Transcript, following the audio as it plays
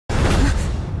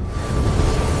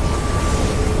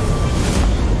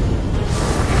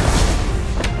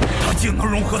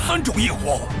融合3种异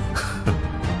火。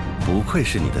不愧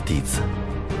是你的弟子。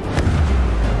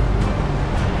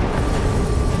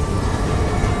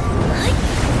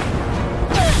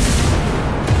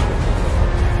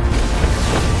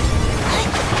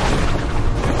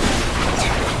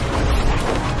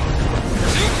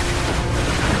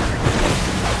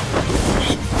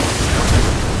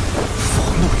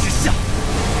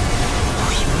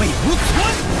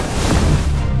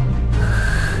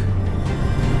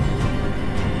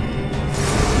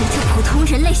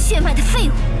 血脉的废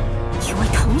物，因为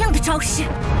同样的招式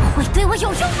会对我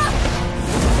有用吗？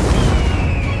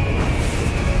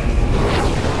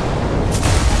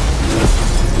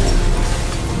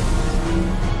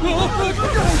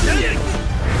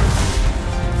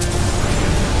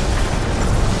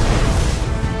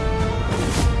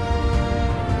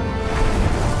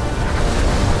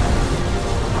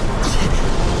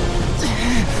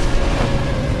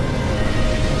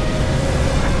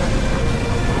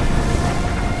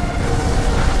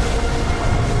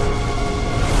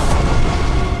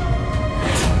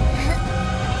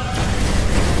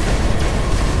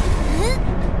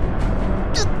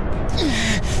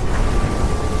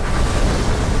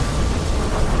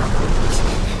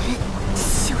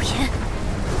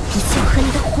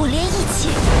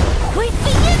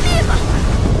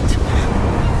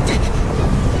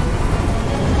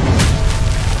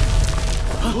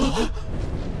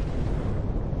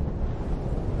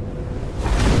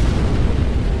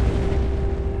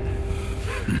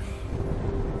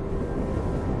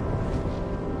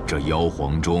这妖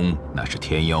皇钟乃是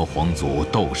天妖皇族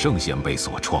斗圣先辈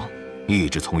所创，一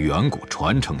直从远古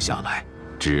传承下来，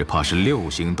只怕是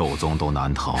6星斗宗都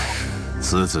难逃。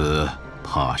此子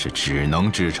怕是只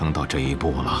能支撑到这一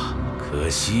步了。可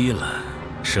惜了，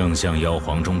圣象妖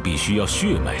皇钟必须要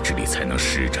血脉之力才能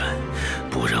施展，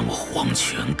不然我黄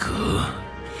泉阁。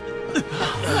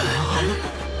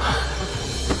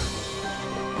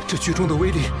这剧中的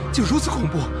威力竟如此恐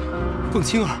怖，凤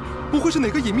青儿。 不会是哪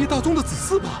个隐秘大宗的子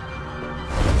嗣吧？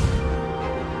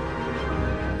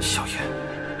小妍，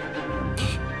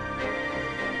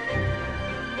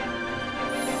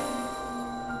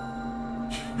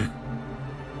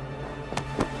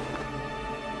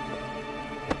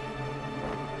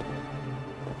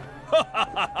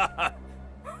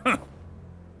哼！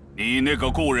你那个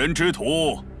故人之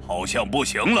徒好像不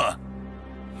行了。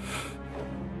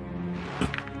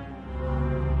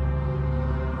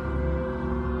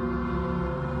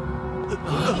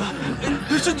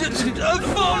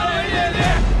 风来烈烈！